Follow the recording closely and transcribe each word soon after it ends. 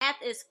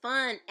is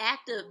fun,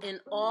 active, and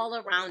all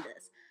around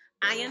us.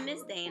 I am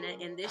Miss Dana,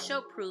 and this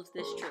show proves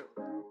this true.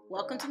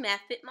 Welcome to Math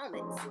Fit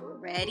Moments.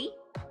 Ready?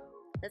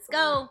 Let's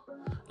go.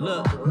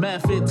 Look,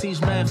 Math Fit teach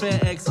math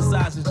and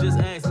exercises. Just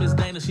ask Miss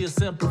Dana, she'll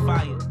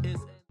simplify it.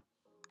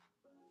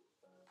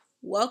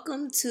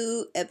 Welcome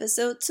to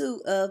episode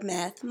 2 of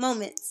Math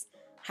Moments.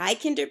 Hi,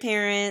 kinder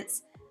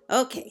parents.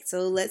 Okay,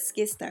 so let's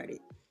get started.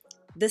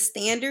 The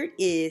standard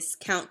is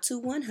count to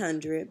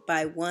 100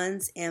 by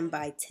ones and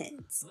by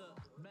tens.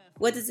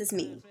 What does this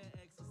mean?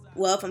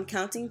 Well, if I'm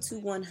counting to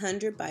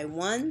 100 by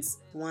ones,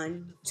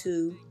 1,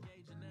 2,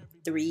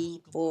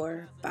 3,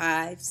 4,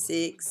 5,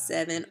 6,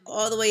 7,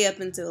 all the way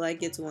up until I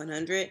get to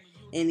 100.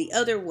 And the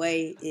other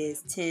way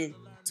is 10,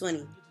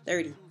 20,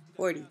 30,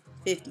 40,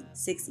 50,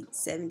 60,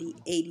 70,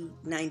 80,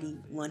 90,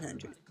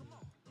 100.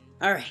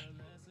 All right,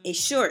 a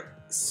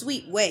short,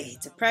 sweet way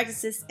to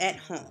practice this at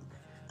home.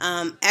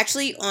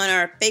 Actually, on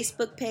our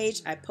Facebook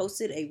page, I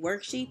posted a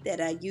worksheet that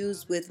I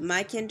used with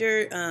my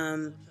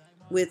kinder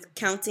with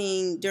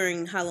counting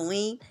during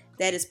Halloween.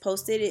 That is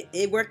posted.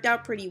 It worked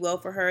out pretty well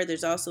for her.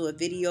 There's also a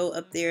video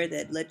up there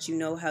that lets you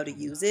know how to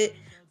use it.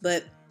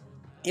 But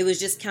it was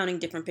just counting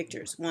different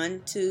pictures.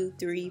 1, 2,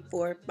 3,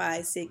 4,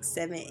 5, 6,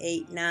 7,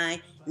 8,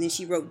 9. And then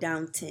she wrote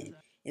down 10.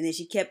 And then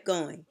she kept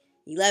going.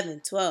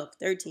 11, 12,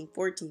 13,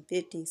 14,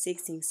 15,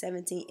 16,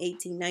 17,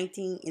 18,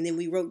 19. And then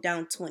we wrote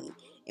down 20.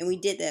 And we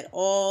did that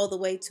all the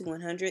way to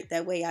 100.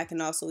 That way I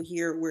can also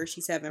hear where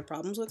she's having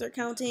problems with her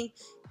counting,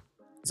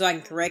 so I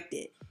can correct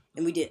it.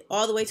 And we did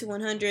all the way to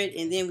 100.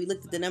 And then we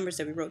looked at the numbers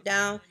that we wrote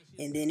down.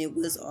 And then it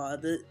was all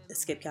the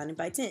skip counting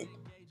by 10.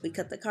 We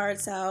cut the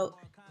cards out.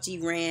 She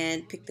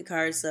ran, picked the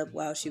cards up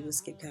while she was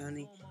skip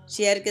counting.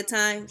 She had a good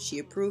time. She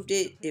approved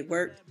it. It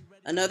worked.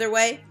 Another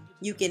way,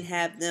 you can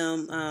have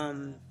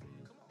them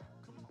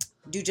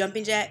do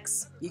jumping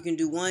jacks. You can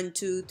do 1,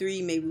 2,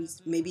 3.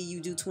 Maybe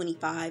you do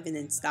 25 and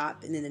then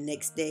stop. And then the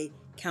next day,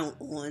 count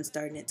on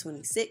starting at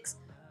 26.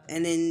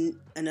 And then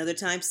another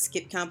time,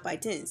 skip count by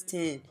 10s.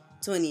 10,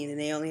 20. And then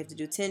they only have to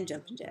do 10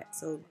 jumping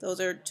jacks. So those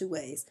are 2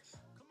 ways.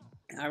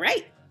 All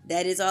right.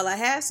 That is all I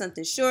have.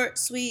 Something short,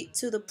 sweet,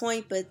 to the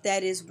point, but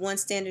that is one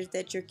standard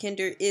that your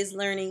kinder is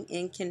learning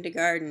in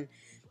kindergarten.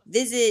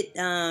 Visit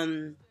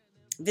our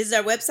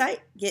website,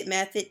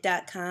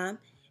 getmathfit.com,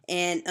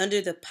 and under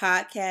the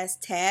podcast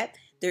tab,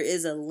 there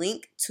is a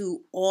link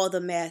to all the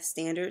math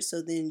standards,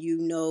 so then you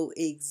know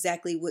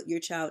exactly what your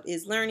child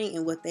is learning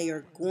and what they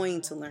are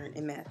going to learn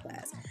in math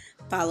class.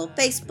 Follow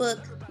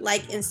Facebook,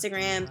 like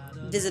Instagram,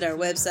 visit our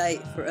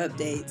website for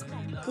updates.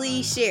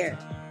 Please share.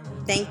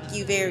 Thank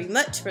you very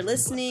much for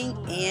listening,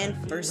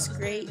 and first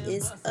grade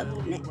is up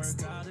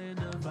next.